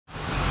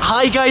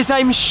Hi guys,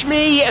 I'm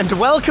Shmee and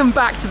welcome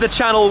back to the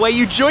channel where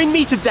you join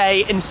me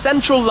today in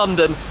central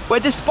London, where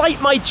despite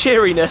my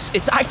cheeriness,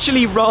 it's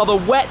actually rather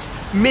wet,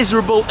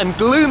 miserable and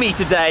gloomy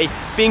today,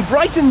 being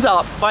brightened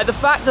up by the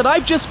fact that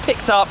I've just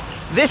picked up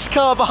this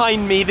car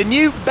behind me, the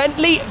new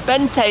Bentley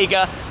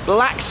Bentayga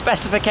Black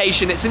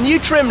Specification. It's a new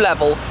trim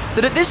level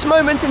that at this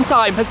moment in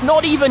time has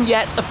not even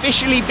yet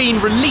officially been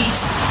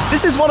released.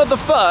 This is one of the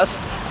first,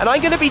 and I'm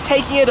going to be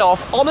taking it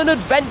off on an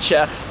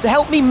adventure to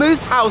help me move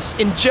house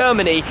in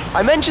Germany.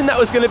 I mentioned that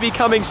was going to be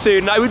coming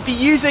soon, and I would be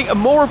using a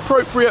more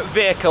appropriate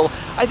vehicle.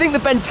 I think the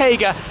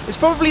Bentayga is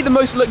probably the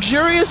most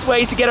luxurious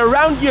way to get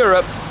around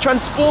Europe,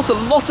 transport a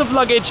lot of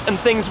luggage and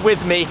things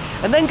with me,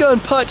 and then go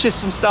and purchase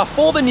some stuff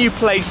for the new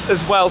place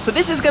as well. So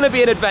this is going to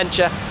be an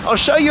adventure. I'll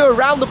show you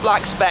around the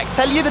Black Spec,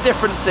 tell you the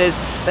differences,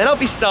 then I'll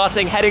be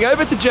heading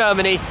over to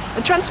Germany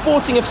and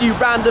transporting a few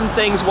random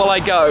things while I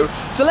go.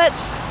 So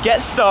let's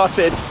get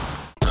started.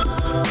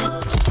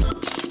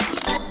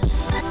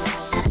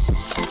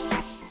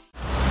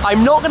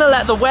 I'm not going to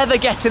let the weather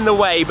get in the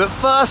way, but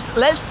first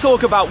let's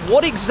talk about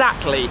what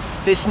exactly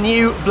this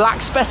new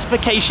Black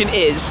Specification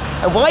is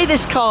and why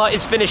this car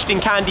is finished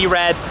in candy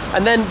red,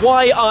 and then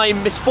why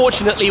I'm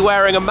misfortunately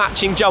wearing a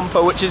matching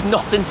jumper, which is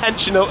not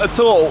intentional at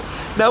all.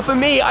 Now for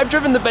me, I've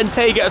driven the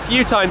Bentayga a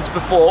few times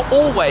before,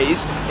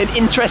 always in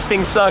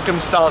interesting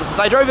circumstances.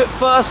 I drove it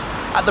first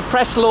at the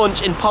press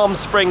launch in Palm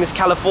Springs,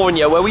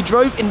 California, where we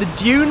drove in the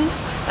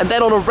dunes and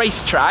then on a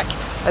racetrack.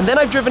 And then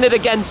I've driven it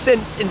again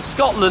since in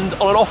Scotland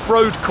on an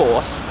off-road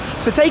course.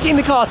 So taking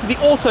the car to the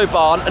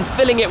Autobahn and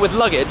filling it with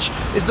luggage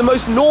is the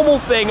most normal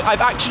thing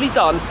I've actually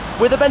done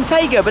with a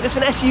Bentayga, but it's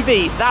an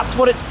SUV. That's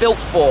what it's built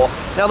for.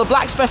 Now the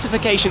Black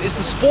Specification is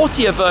the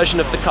sportier version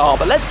of the car,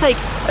 but let's take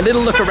a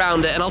little look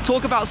around it and I'll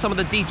talk about some of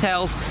the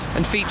details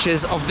and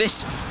features of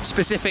this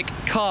specific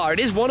car. It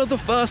is one of the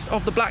first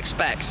of the Black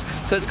Specs,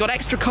 so it's got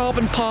extra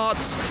carbon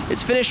parts.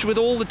 It's finished with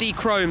all the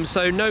D-chrome,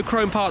 so no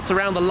chrome parts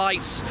around the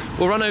lights.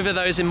 We'll run over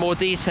those in more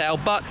detail,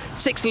 but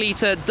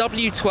 6-litre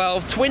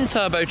W12 twin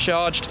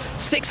turbocharged,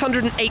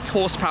 608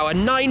 horsepower,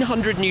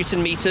 900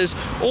 Newton meters,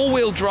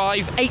 all-wheel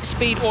drive,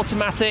 8-speed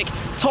automatic.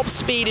 Top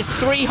speed is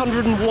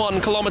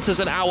 301 kilometers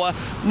an hour.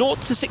 0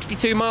 to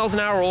 62 miles an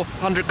hour or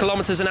 100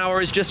 kilometers an hour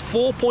is just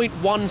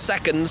 4.1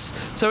 seconds.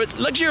 So it's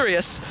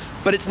luxurious,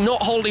 but it's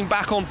not holding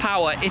back on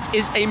power. It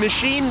is a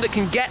machine that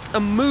can get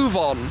a move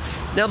on.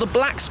 Now the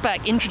Black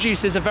Spec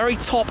introduces a very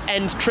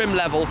top-end trim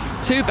level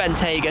to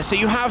Bentayga, so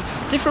you have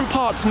different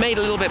parts made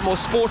a little bit more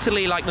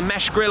sportily, like the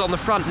mesh grille on the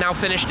front, now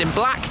finished in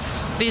black.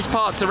 These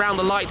parts around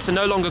the lights are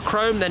no longer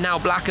chrome, they're now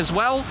black as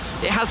well.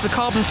 It has the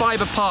carbon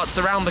fiber parts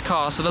around the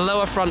car, so the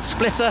lower front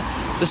splitter,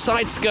 the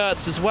side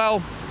skirts as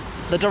well,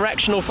 the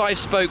directional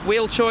 5-spoke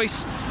wheel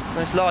choice,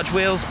 nice large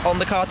wheels on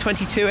the car,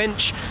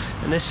 22-inch,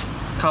 and this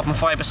carbon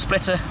fiber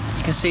splitter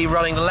you can see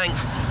running the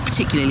length,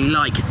 particularly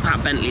like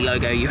that Bentley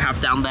logo you have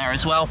down there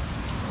as well.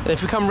 And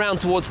if we come round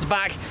towards the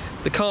back,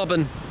 the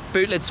carbon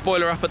boot lid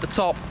spoiler up at the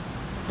top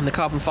and the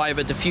carbon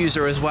fiber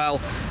diffuser as well,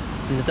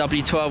 and the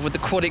W12 with the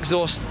quad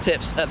exhaust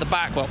tips at the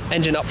back, well,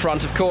 engine up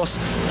front of course.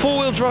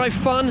 4-wheel drive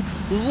fun,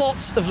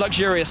 lots of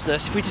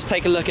luxuriousness. If we just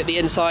take a look at the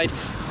inside,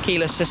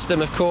 keyless system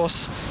of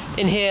course.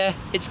 In here,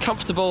 it's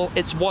comfortable,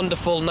 it's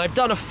wonderful, and I've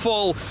done a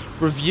full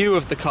review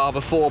of the car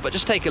before, but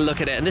just take a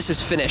look at it, and this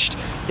is finished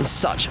in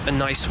such a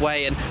nice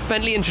way. And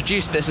Bentley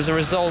introduced this as a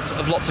result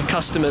of lots of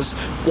customers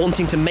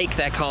wanting to make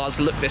their cars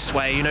look this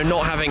way, you know,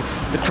 not having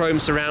the chrome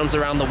surrounds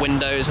around the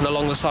windows and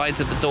along the sides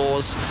of the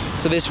doors.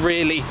 So this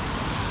really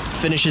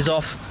finishes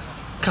off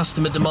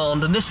customer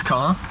demand, and this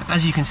car,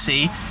 as you can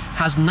see,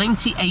 has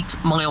 98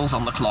 miles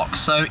on the clock,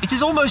 so it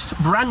is almost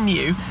brand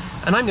new,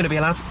 and I'm going to be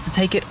allowed to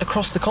take it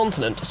across the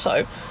continent.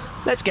 So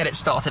let's get it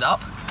started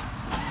up.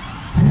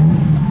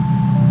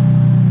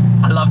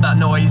 I love that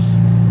noise.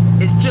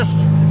 It's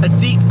just a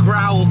deep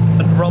growl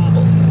and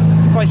rumble.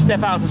 If I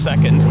step out a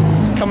second,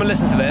 come and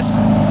listen to this.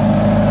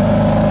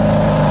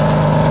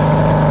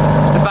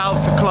 The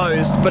valves are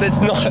closed, but it's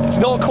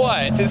not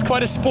quiet. It's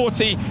quite a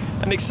sporty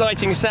and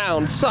exciting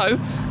sound. So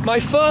my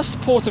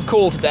first port of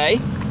call today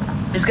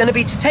is going to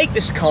be to take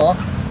this car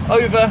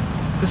over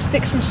to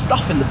stick some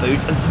stuff in the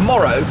boot, and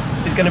tomorrow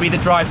is going to be the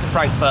drive to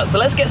Frankfurt. So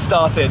let's get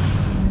started.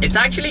 It's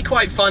actually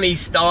quite funny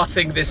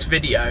starting this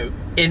video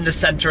in the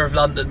centre of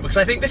London, because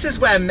I think this is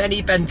where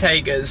many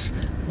Bentaygas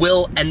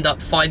will end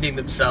up finding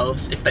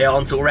themselves if they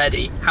aren't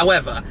already.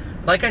 However,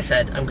 like I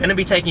said, I'm going to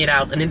be taking it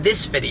out, and in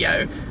this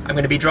video I'm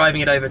going to be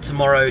driving it over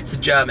tomorrow to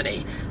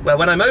Germany, where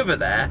when I'm over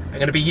there I'm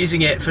going to be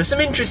using it for some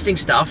interesting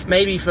stuff,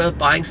 maybe for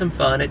buying some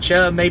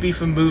furniture, maybe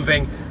for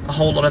moving a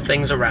whole lot of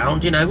things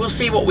around, you know, we'll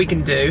see what we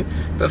can do.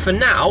 But for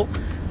now,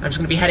 I'm just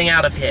going to be heading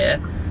out of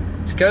here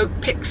to go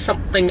pick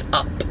something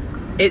up.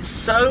 It's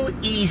so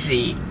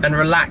easy and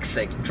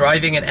relaxing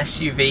driving an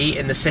SUV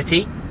in the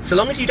city, so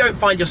long as you don't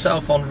find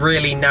yourself on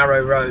really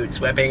narrow roads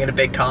where being in a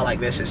big car like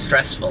this is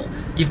stressful.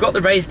 You've got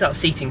the raised up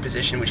seating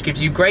position, which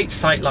gives you great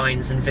sight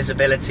lines and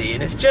visibility,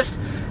 and it's just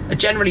a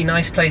generally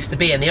nice place to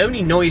be. And the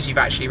only noise you've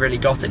actually really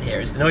got in here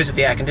is the noise of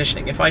the air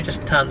conditioning. If I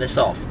just turn this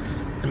off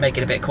and make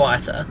it a bit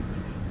quieter,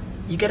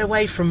 you get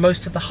away from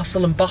most of the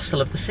hustle and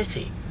bustle of the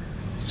city.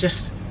 It's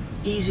just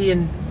easy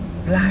and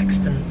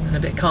relaxed and a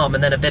bit calm,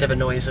 and then a bit of a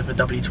noise of a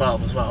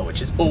W12 as well,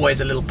 which is always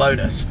a little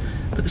bonus.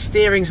 But the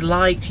steering's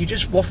light, you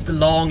just waft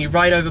along, you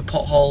ride over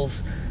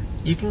potholes.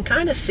 You can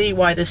kind of see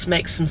why this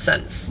makes some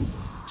sense.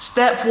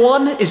 Step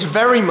 1 is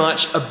very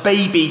much a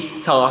baby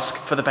task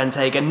for the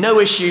Bentayga, no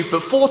issue,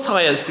 but 4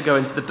 tyres to go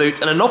into the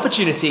boot and an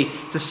opportunity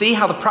to see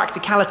how the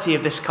practicality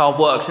of this car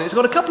works. And it's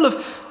got a couple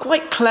of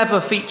quite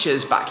clever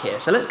features back here.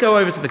 So let's go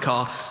over to the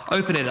car,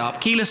 open it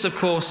up. Keyless, of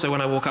course, so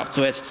when I walk up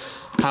to it,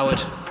 powered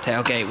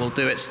tailgate will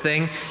do its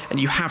thing,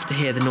 and you have to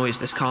hear the noise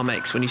this car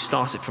makes when you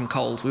start it from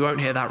cold. We won't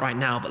hear that right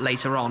now, but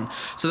later on.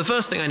 So the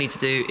first thing I need to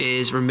do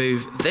is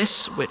remove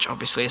this, which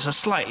obviously is a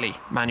slightly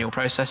manual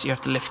process. You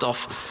have to lift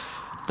off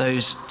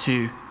those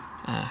 2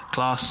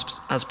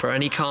 clasps as per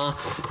any car,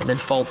 and then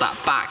fold that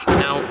back.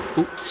 Now,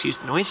 excuse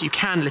the noise, you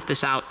can lift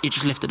this out, you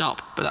just lift it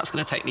up, but that's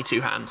going to take me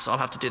 2 hands, so I'll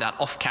have to do that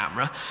off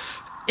camera.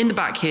 In the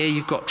back here,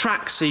 you've got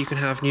tracks, so you can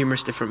have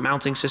numerous different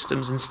mounting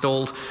systems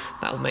installed.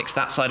 That makes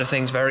that side of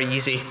things very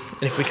easy.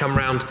 And if we come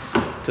round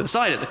to the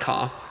side of the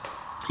car,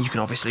 you can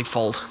obviously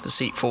fold the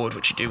seat forward,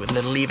 which you do with a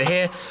little lever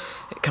here.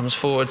 It comes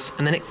forwards,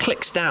 and then it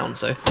clicks down,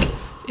 so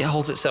it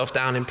holds itself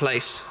down in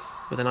place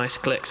with a nice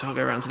click. So I'll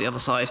go around to the other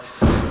side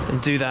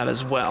and do that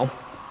as well.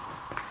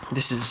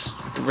 This is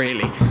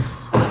really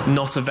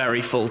not a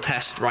very full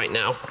test right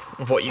now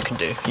of what you can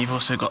do. You've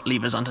also got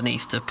levers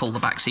underneath to pull the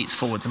back seats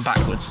forwards and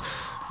backwards,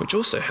 which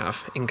also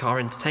have in-car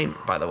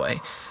entertainment, by the way.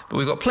 But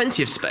we've got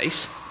plenty of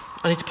space.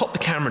 I need to pop the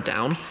camera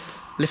down,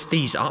 lift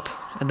these up,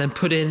 and then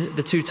put in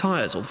the 2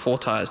 tyres, or the 4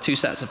 tyres, 2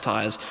 sets of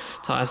tyres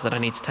that I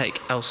need to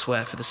take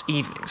elsewhere for this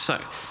evening. So,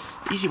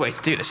 the easy way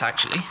to do this,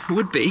 actually,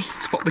 would be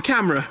to pop the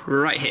camera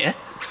right here,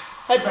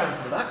 head round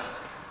to the back,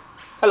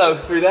 hello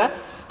through there,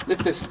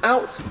 lift this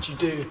out, which you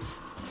do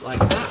like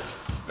that,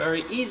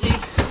 very easy,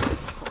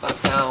 pop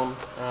that down.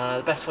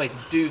 The best way to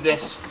do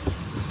this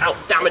without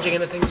damaging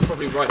anything is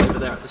probably right over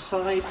there at the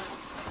side.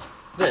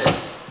 Then,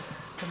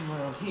 come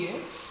around here,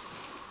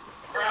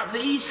 grab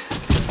these,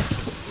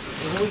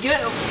 here we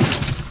go.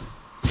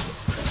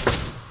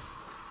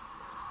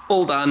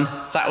 All done,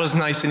 that was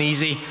nice and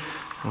easy.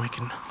 And we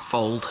can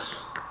fold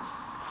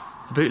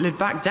the boot lid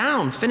back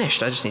down,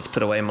 finished. I just need to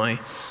put away my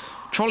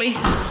trolley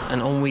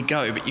and on we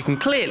go. But you can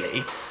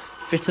clearly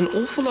fit an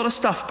awful lot of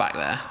stuff back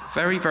there.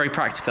 Very, very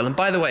practical. And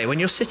by the way, when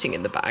you're sitting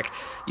in the bag,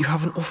 you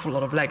have an awful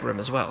lot of leg room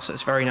as well. So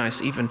it's very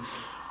nice, even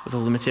with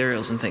all the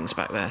materials and things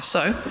back there.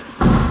 So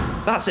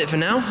that's it for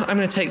now. I'm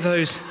going to take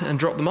those and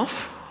drop them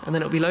off, and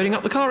then it'll be loading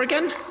up the car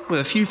again with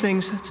a few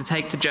things to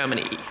take to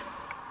Germany.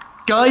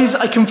 Guys,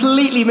 I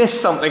completely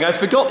missed something. I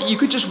forgot that you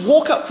could just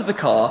walk up to the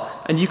car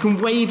and you can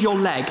wave your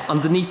leg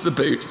underneath the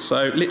boot.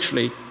 So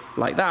literally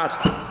like that.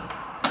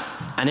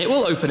 And it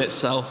will open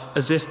itself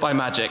as if by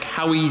magic.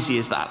 How easy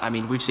is that? I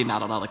mean, we've seen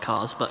that on other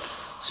cars, but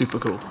super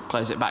cool.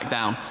 Close it back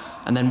down.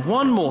 And then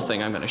one more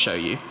thing I'm going to show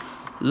you.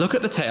 Look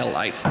at the tail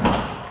light.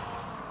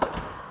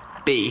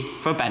 B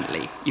for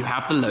Bentley. You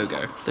have the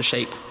logo, the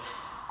shape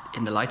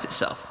in the light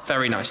itself.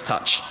 Very nice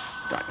touch.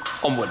 Right,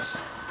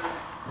 onwards.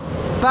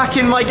 Back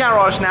in my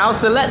garage now,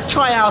 so let's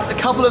try out a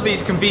couple of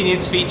these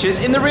convenience features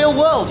in the real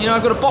world. You know,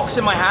 I've got a box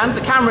in my hand,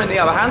 the camera in the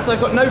other hand, so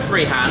I've got no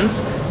free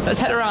hands. Let's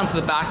head around to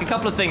the back, a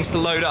couple of things to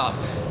load up.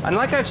 And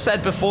like I've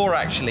said before,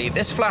 actually,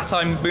 this flat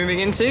I'm moving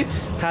into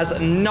has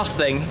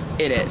nothing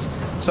in it.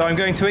 So I'm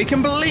going to a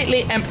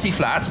completely empty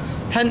flat,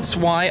 hence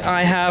why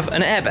I have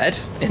an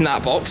airbed in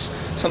that box,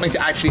 something to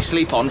actually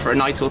sleep on for a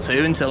night or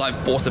two until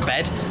I've bought a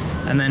bed,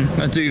 and then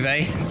a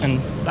duvet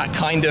and that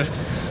kind of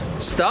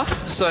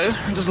stuff. So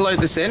I'll just load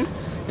this in.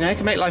 You know, it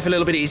can make life a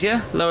little bit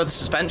easier. Lower the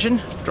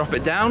suspension, drop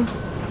it down.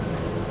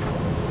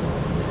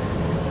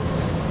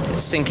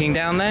 It's sinking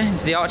down there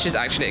into the arches.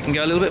 Actually, it can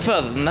go a little bit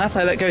further than that.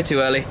 I let go too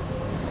early.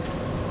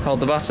 Hold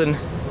the button,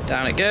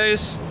 down it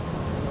goes.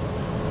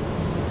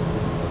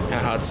 Kind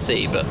of hard to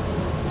see, but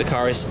the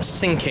car is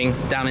sinking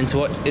down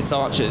into its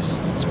arches.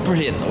 It's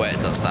brilliant the way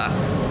it does that.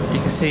 You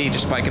can see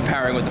just by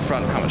comparing with the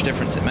front how much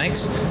difference it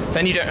makes.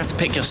 Then you don't have to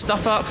pick your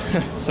stuff up.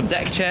 Some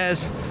deck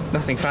chairs,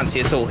 nothing fancy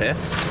at all here.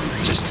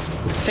 Just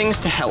things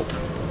to help.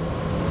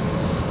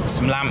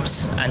 Some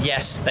lamps, and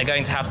yes, they're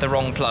going to have the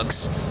wrong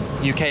plugs.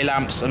 UK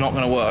lamps are not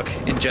going to work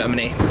in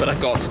Germany, but I've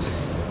got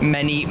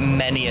many,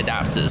 many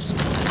adapters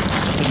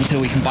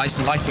until we can buy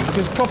some lighting,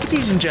 because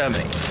properties in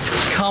Germany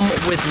come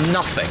with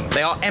nothing.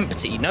 They are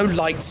empty, no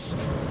lights,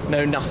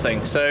 no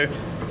nothing. So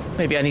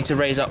maybe I need to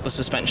raise up the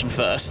suspension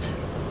first.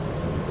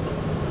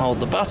 Hold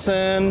the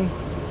button,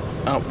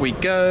 up we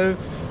go.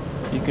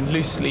 You can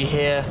loosely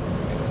hear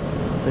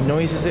the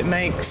noises it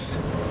makes.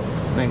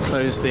 Then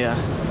close the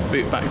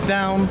boot back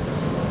down.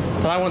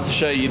 But I want to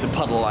show you the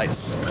puddle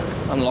lights.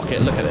 Unlock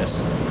it, look at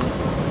this.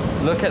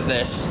 Look at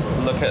this,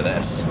 look at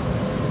this.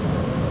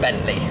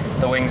 Bentley,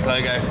 the Wings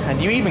logo. And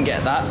you even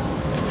get that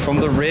from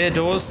the rear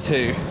doors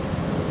too.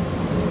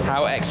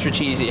 How extra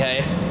cheesy, hey?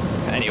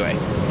 Anyway,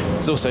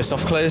 there's also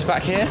soft close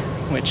back here,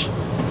 which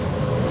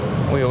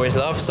we always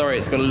love. Sorry,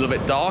 it's got a little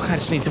bit dark. I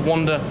just need to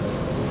wander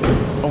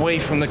away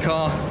from the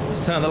car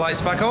to turn the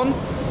lights back on.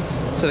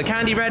 So the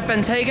candy red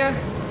Bentayga,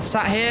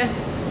 sat here.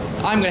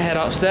 I'm gonna head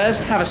upstairs,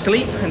 have a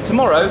sleep, and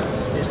tomorrow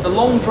it's the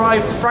long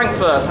drive to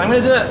Frankfurt. I'm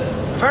gonna do it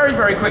very,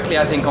 very quickly,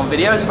 I think, on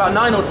video. It's about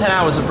 9 or 10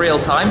 hours of real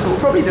time, but we'll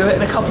probably do it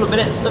in a couple of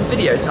minutes of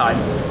video time.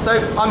 So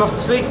I'm off to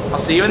sleep. I'll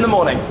see you in the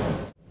morning.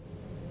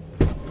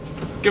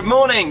 Good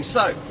morning.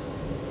 So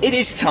it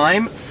is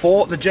time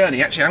for the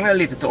journey. Actually, I'm going to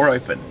leave the door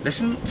open.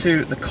 Listen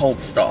to the cold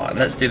start, and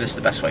let's do this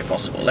the best way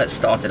possible. Let's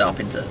start it up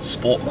into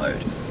sport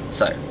mode.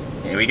 So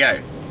here we go.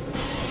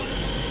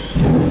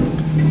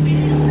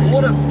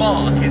 What a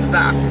bark is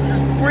that? This is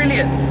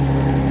brilliant.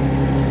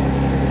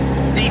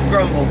 Deep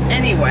grumble.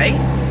 Anyway,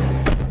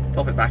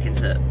 pop it back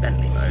into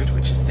Bentley mode,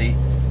 which is the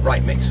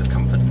right mix of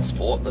comfort and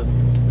sport, the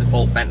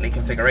default Bentley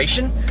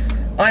configuration.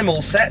 I'm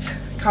all set.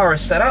 Car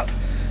is set up.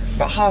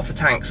 About half a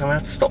tank, so I'm going to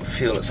have to stop for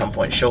fuel at some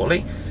point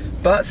shortly.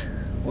 But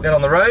we'll get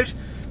on the road.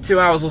 2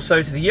 hours or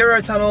so to the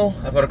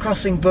Eurotunnel. I've got a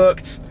crossing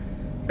booked.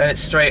 Then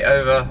it's straight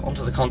over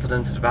onto the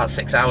continent at about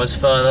 6 hours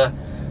further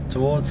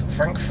towards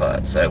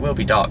Frankfurt. So it will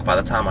be dark by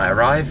the time I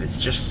arrive.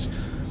 It's just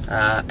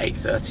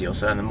 8:30 or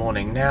so in the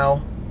morning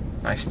now.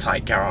 Nice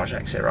tight garage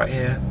exit right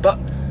here. But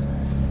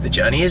the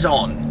journey is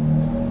on.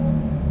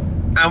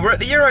 And we're at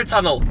the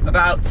Eurotunnel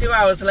about 2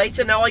 hours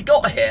later. Now I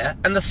got here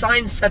and the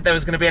sign said there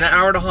was going to be an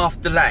hour and a half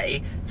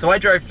delay, so I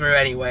drove through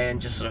anyway and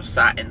just sort of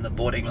sat in the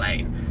boarding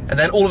lane. And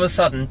then all of a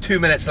sudden, 2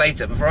 minutes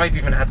later, before I've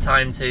even had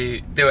time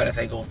to do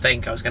anything or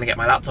think I was going to get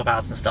my laptop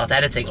out and start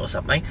editing or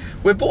something,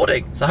 we're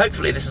boarding. So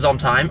hopefully this is on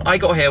time. I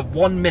got here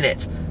 1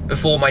 minute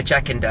before my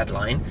check-in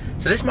deadline,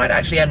 so this might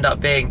actually end up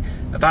being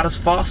about as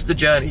fast a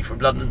journey from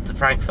London to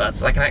Frankfurt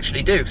as I can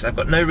actually do, because I've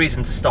got no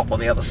reason to stop on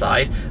the other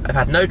side. I've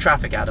had no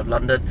traffic out of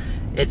London.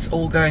 It's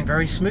all going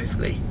very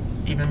smoothly,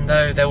 even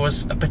though there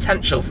was a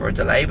potential for a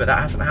delay, but that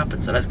hasn't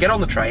happened. So let's get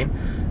on the train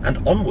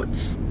and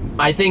onwards.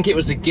 I think it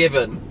was a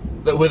given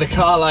that with a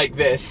car like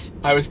this,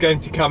 I was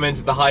going to come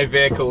into the high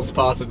vehicles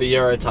part of the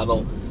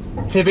Eurotunnel.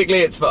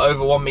 Typically it's for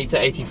over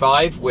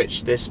 1.85 m,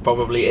 which this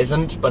probably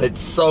isn't, but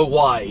it's so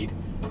wide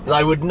that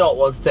I would not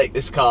want to take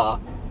this car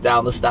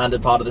down the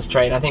standard part of this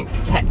train. I think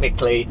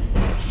technically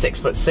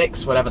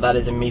 6'6", whatever that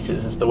is in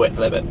meters, is the width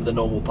limit for the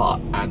normal part,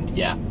 and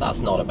yeah, that's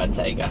not a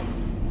Bentayga.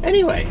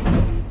 Anyway,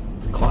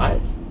 it's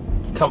quiet,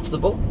 it's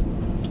comfortable,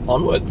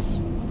 onwards.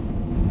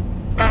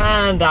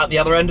 And out the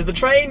other end of the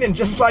train, and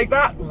just like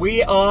that,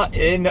 we are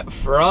in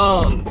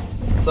France.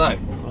 So,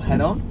 we'll head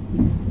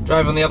on,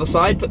 drive on the other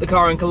side, put the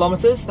car in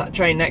kilometers. That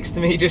train next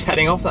to me just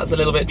heading off, that's a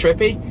little bit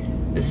trippy.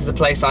 This is a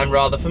place I'm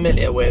rather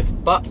familiar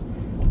with, but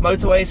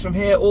motorways from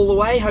here all the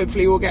way.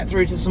 Hopefully we'll get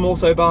through to some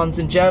autobahns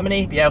in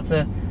Germany, be able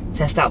to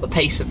test out the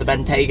pace of the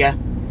Bentayga,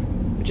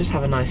 but just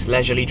have a nice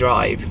leisurely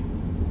drive.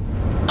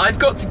 I've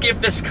got to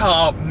give this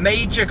car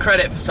major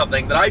credit for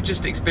something that I've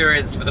just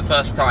experienced for the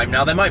first time.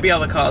 Now, there might be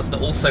other cars that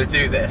also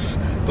do this,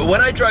 but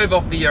when I drove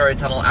off the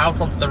Eurotunnel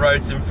out onto the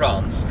roads in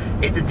France,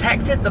 it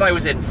detected that I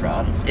was in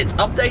France. It's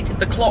updated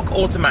the clock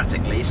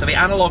automatically, so the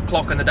analog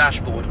clock on the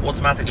dashboard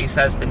automatically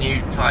says the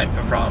new time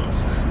for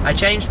France. I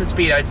changed the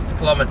speedometer to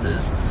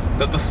kilometers,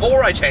 but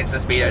before I changed the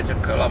speedometer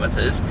to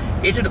kilometers,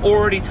 it had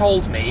already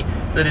told me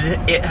that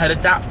it had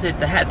adapted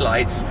the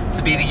headlights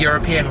to be the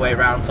European way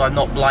round, so I'm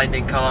not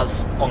blinding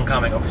cars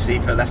oncoming, obviously,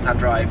 for left-hand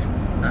drive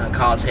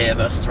cars here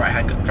versus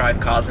right-hand drive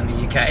cars in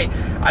the UK.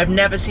 I've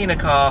never seen a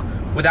car,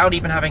 without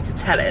even having to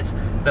tell it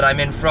that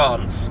I'm in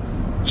France,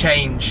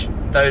 change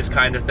those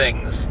kind of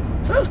things.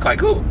 So that was quite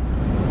cool.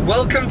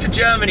 Welcome to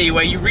Germany,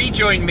 where you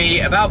rejoin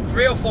me about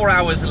 3 or 4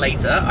 hours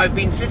later. I've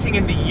been sitting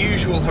in the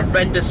usual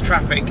horrendous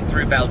traffic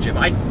through Belgium.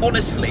 I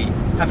honestly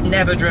have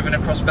never driven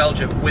across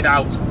Belgium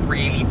without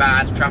really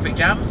bad traffic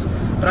jams,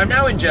 but I'm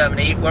now in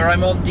Germany, where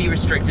I'm on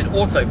de-restricted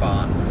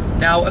Autobahn.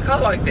 Now, a car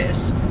like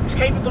this is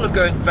capable of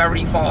going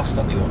very fast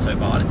on the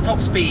Autobahn. Its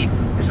top speed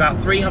is about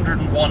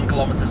 301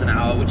 kilometers an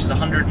hour, which is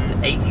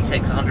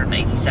 186,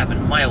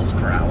 187 miles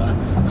per hour.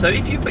 So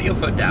if you put your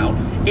foot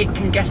down, it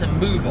can get a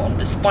move on,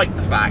 despite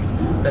the fact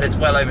that it's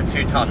well over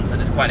 2 tons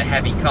and it's quite a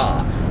heavy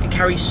car. It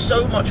carries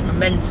so much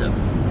momentum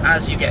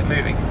as you get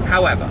moving.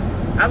 However,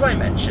 as I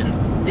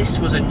mentioned, this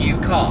was a new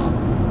car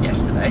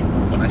yesterday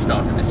when I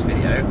started this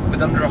video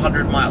with under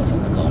 100 miles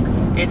on the clock.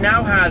 It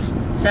now has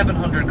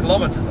 700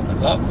 kilometers on the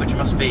clock, which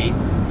must be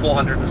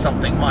 400 and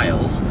something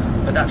miles,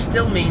 but that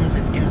still means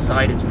it's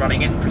inside its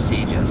running in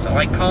procedure, so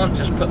I can't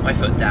just put my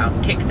foot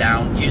down, kick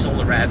down, use all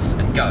the revs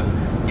and go.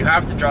 You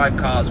have to drive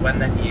cars when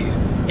they're new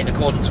in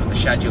accordance with the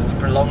schedule to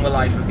prolong the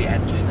life of the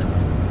engine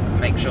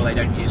and make sure they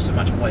don't use so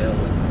much oil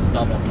and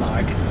blah blah blah.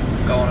 I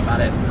could go on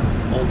about it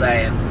all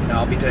day, and you know,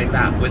 I'll be doing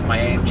that with my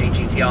AMG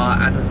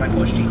GTR and with my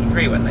Porsche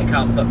GT3 when they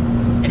come. But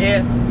in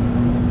here,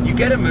 you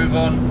get a move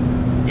on.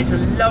 It's a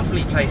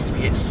lovely place to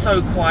be. It's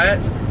so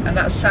quiet, and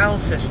that sound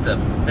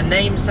system, the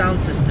name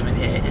sound system in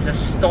here is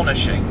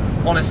astonishing.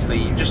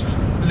 Honestly, you just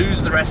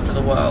lose the rest of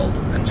the world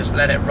and just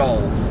let it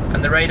roll.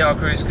 And the radar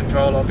cruise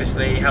control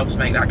obviously helps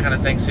make that kind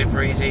of thing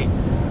super easy.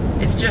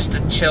 It's just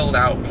a chilled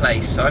out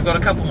place. So I've got a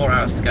couple more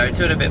hours to go,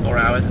 2 and a bit more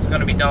hours. It's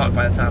going to be dark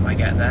by the time I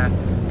get there.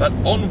 But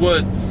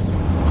onwards.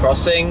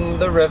 Crossing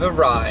the River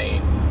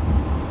Rhine.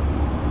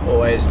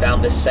 Always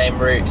down this same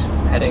route,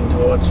 heading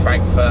towards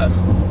Frankfurt.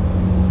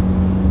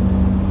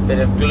 Bit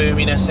of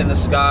gloominess in the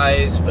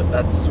skies, but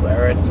that's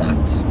where it's at.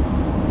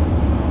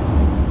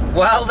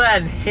 Well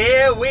then,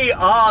 here we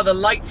are, the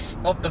lights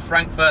of the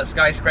Frankfurt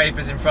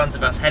skyscrapers in front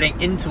of us, heading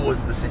in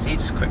towards the city.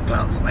 Just a quick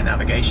glance at my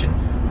navigation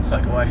so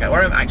I can work out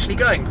where I'm actually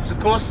going, because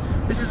of course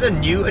this is a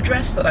new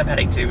address that I'm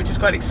heading to, which is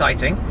quite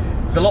exciting.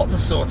 There's a lot to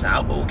sort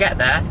out, but we'll get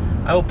there.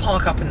 I will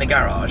park up in the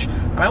garage,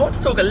 and I want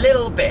to talk a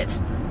little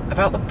bit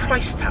about the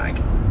price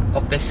tag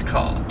of this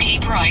car.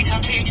 Keep right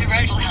onto to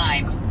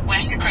Rodelheim,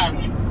 West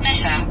Kreuz,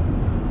 Messe.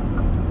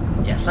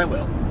 Yes, I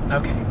will.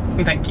 Okay,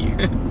 thank you.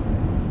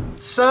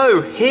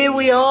 So, here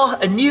we are,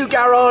 a new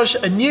garage,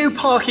 a new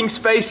parking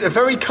space, a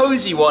very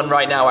cozy one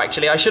right now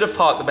actually. I should have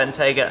parked the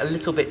Bentayga a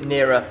little bit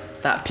nearer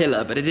that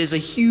pillar, but it is a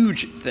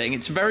huge thing.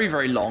 It's very,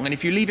 very long, and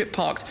if you leave it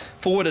parked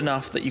forward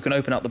enough that you can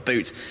open up the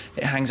boot,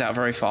 it hangs out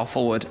very far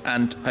forward,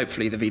 and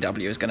hopefully the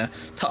VW is going to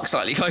tuck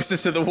slightly closer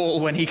to the wall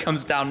when he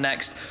comes down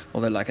next.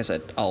 Although, like I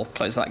said, I'll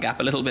close that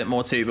gap a little bit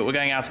more too, but we're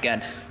going out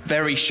again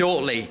very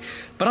shortly.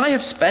 But I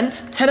have spent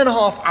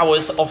 10.5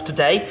 hours of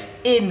today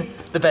in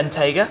the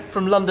Bentayga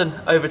from London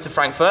over to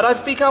Frankfurt.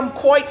 I've become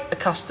quite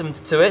accustomed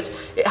to it.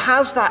 It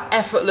has that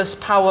effortless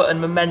power and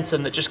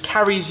momentum that just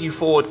carries you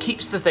forward,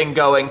 keeps the thing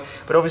going,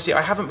 but obviously I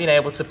haven't been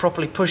able to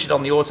properly push it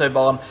on the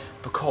Autobahn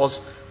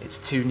because it's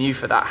too new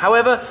for that.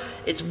 However,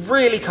 it's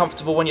really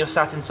comfortable when you're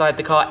sat inside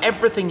the car.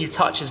 Everything you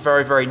touch is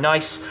very, very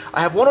nice.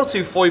 I have one or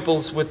two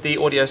foibles with the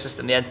audio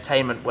system, the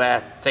entertainment,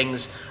 where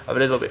things are a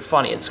little bit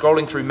funny, and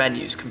scrolling through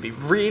menus can be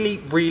really,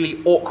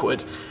 really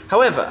awkward.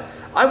 However,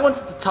 I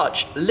wanted to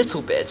touch a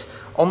little bit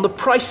on the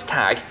price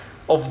tag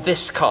of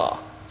this car.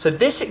 So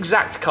this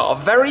exact car,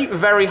 very,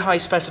 very high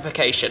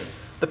specification.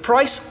 The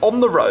price on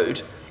the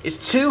road is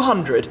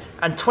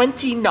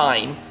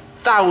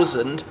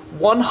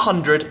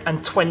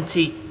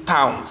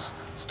 £229,120.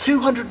 It's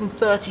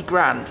 230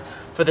 grand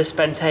for this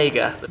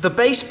Bentayga. The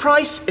base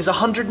price is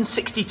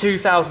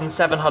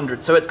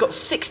 162,700, so it's got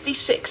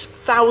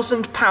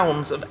 66,000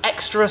 pounds of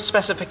extra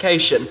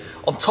specification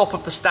on top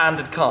of the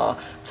standard car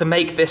to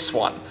make this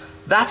one.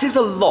 That is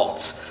a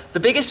lot. The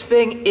biggest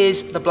thing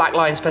is the black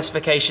line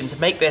specification. To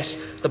make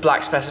this the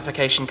black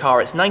specification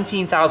car, it's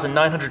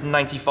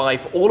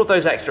 19,995 for all of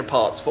those extra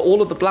parts, for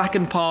all of the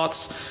blackened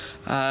parts,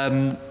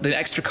 the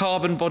extra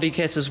carbon body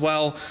kit as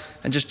well,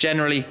 and just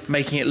generally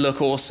making it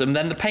look awesome.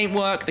 Then the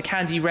paintwork, the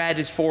candy red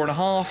is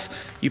 4.5.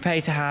 You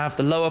pay to have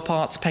the lower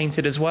parts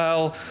painted as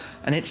well,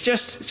 and it's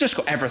just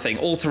got everything,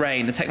 all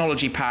terrain, the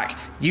technology pack,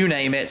 you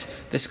name it.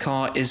 This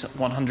car is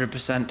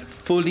 100%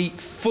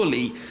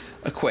 fully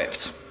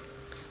equipped.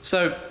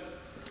 So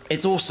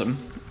it's awesome,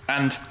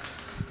 and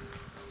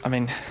I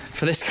mean,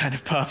 for this kind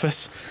of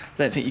purpose, I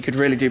don't think you could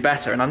really do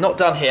better. And I'm not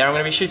done here. I'm going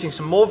to be shooting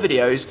some more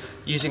videos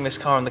using this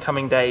car in the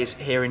coming days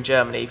here in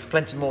Germany, for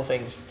plenty more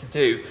things to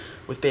do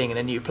with being in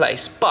a new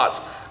place.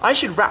 But I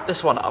should wrap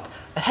this one up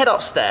and head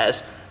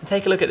upstairs and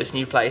take a look at this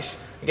new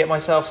place and get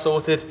myself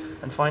sorted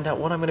and find out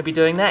what I'm going to be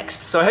doing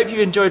next. So I hope you've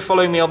enjoyed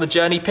following me on the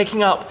journey,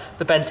 picking up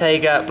the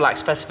Bentayga Black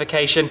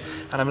Specification,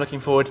 and I'm looking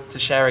forward to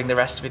sharing the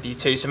rest with you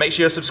too. So make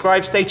sure you're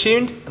subscribed, stay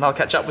tuned, and I'll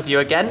catch up with you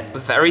again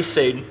very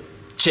soon.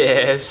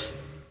 Cheers.